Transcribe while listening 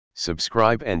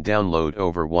Subscribe and download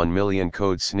over 1 million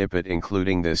code snippet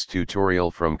including this tutorial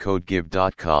from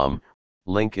codegive.com,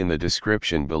 link in the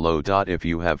description below. If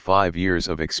you have 5 years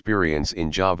of experience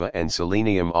in Java and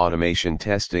Selenium automation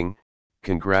testing,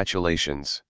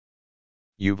 congratulations.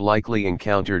 You've likely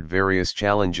encountered various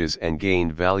challenges and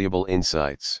gained valuable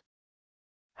insights.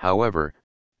 However,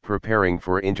 preparing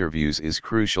for interviews is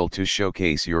crucial to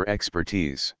showcase your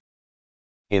expertise.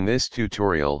 In this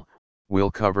tutorial, we'll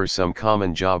cover some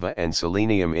common Java and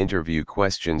Selenium interview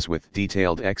questions with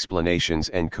detailed explanations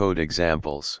and code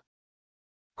examples.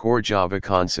 Core Java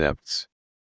concepts.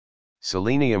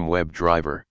 Selenium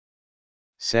WebDriver.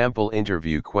 Sample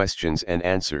interview questions and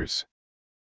answers.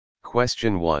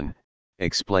 Question 1.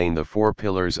 Explain the 4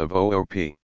 pillars of OOP.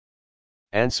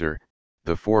 Answer.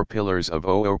 The 4 pillars of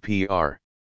OOP are.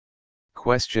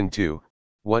 Question 2.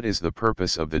 What is the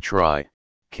purpose of the try,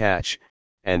 catch,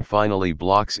 and finally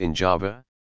blocks in Java?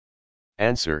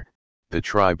 Answer. The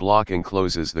try block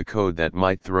encloses the code that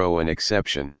might throw an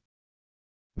exception.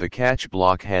 The catch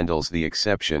block handles the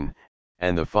exception,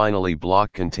 and the finally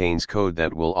block contains code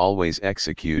that will always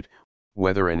execute,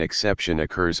 whether an exception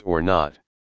occurs or not.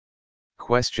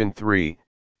 Question 3.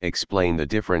 Explain the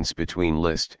difference between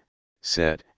list,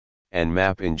 set, and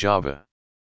map in Java.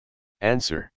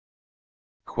 Answer.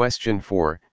 Question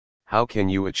 4. How can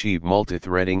you achieve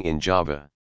multithreading in Java?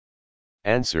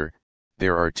 Answer.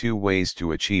 There are 2 ways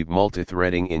to achieve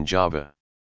multithreading in Java.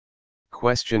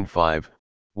 Question 5.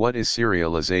 What is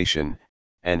serialization,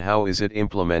 and how is it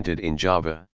implemented in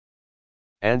Java?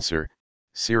 Answer.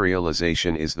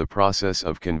 Serialization is the process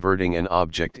of converting an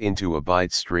object into a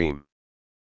byte stream.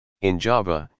 In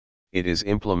Java, it is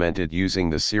implemented using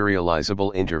the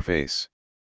serializable interface.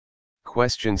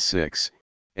 Question 6.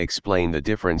 Explain the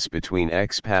difference between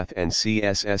XPath and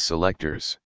CSS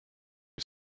selectors.